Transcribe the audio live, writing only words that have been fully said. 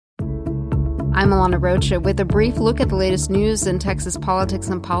I'm Alana Rocha with a brief look at the latest news in Texas politics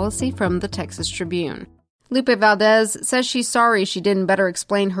and policy from the Texas Tribune. Lupe Valdez says she's sorry she didn't better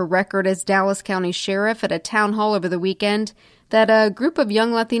explain her record as Dallas County Sheriff at a town hall over the weekend that a group of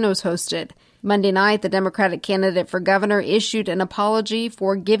young Latinos hosted. Monday night, the Democratic candidate for governor issued an apology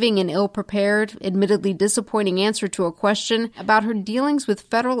for giving an ill-prepared, admittedly disappointing answer to a question about her dealings with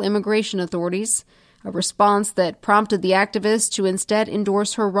federal immigration authorities, a response that prompted the activist to instead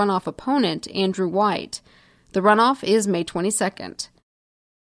endorse her runoff opponent, Andrew White. The runoff is May 22nd.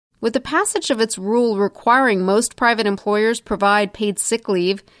 With the passage of its rule requiring most private employers provide paid sick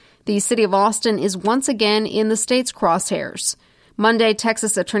leave, the city of Austin is once again in the state's crosshairs. Monday,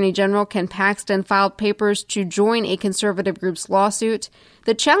 Texas Attorney General Ken Paxton filed papers to join a conservative group's lawsuit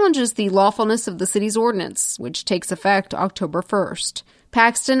that challenges the lawfulness of the city's ordinance, which takes effect October 1st.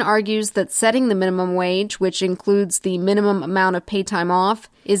 Paxton argues that setting the minimum wage, which includes the minimum amount of paid time off,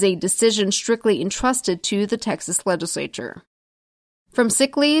 is a decision strictly entrusted to the Texas legislature. From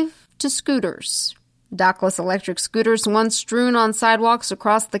sick leave to scooters. Dockless electric scooters once strewn on sidewalks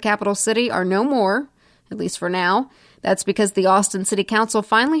across the capital city are no more, at least for now. That's because the Austin City Council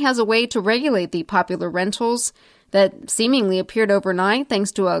finally has a way to regulate the popular rentals that seemingly appeared overnight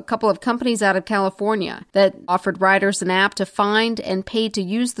thanks to a couple of companies out of California that offered riders an app to find and pay to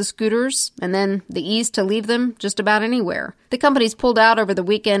use the scooters and then the ease to leave them just about anywhere. The companies pulled out over the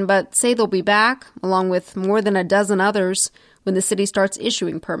weekend but say they'll be back, along with more than a dozen others, when the city starts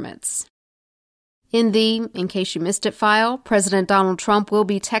issuing permits. In the In Case You Missed It file, President Donald Trump will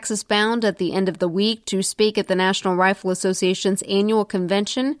be Texas-bound at the end of the week to speak at the National Rifle Association's annual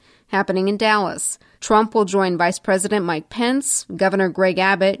convention happening in Dallas. Trump will join Vice President Mike Pence, Governor Greg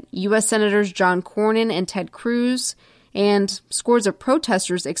Abbott, U.S. Senators John Cornyn and Ted Cruz, and scores of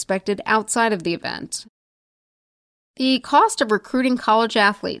protesters expected outside of the event. The cost of recruiting college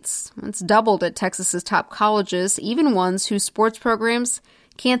athletes. It's doubled at Texas's top colleges, even ones whose sports programs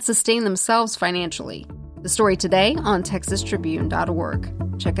can't sustain themselves financially. The story today on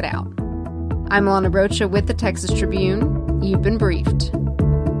TexasTribune.org. Check it out. I'm Alana Rocha with the Texas Tribune. You've been briefed.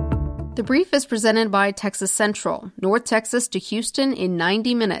 The brief is presented by Texas Central, North Texas to Houston in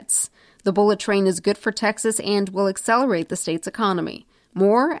 90 minutes. The bullet train is good for Texas and will accelerate the state's economy.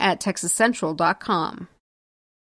 More at TexasCentral.com.